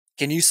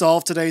Can you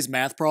solve today's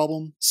math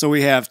problem? So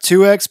we have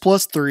 2x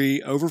plus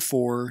 3 over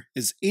 4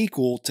 is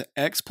equal to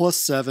x plus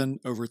 7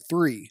 over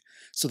 3.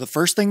 So the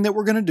first thing that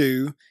we're going to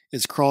do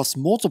is cross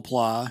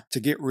multiply to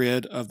get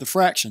rid of the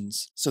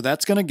fractions. So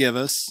that's going to give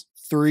us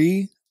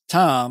 3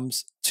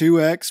 times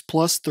 2x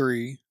plus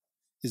 3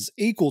 is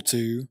equal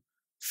to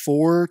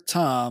 4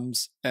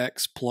 times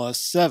x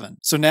plus 7.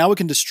 So now we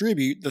can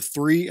distribute the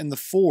 3 and the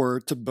 4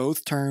 to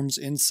both terms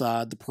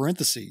inside the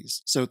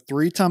parentheses. So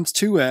 3 times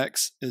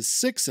 2x is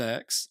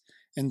 6x,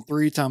 and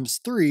 3 times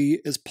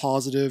 3 is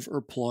positive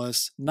or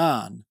plus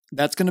 9.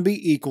 That's going to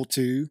be equal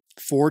to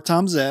 4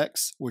 times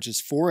x, which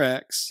is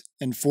 4x,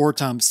 and 4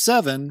 times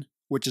 7,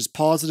 which is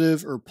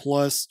positive or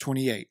plus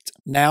 28.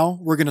 Now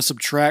we're going to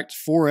subtract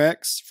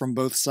 4x from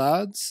both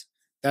sides.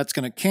 That's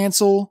going to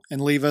cancel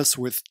and leave us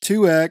with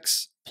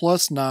 2x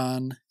plus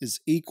 9 is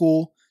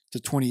equal to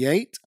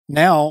 28.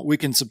 Now we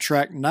can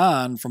subtract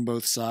 9 from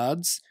both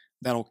sides.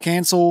 That'll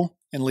cancel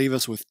and leave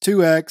us with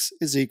 2x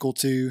is equal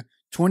to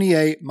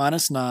 28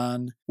 minus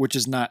 9, which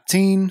is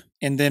 19.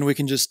 And then we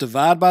can just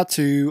divide by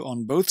 2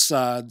 on both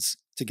sides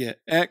to get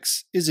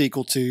x is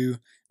equal to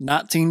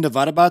 19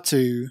 divided by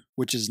 2,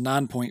 which is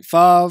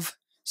 9.5.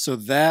 So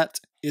that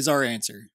is our answer.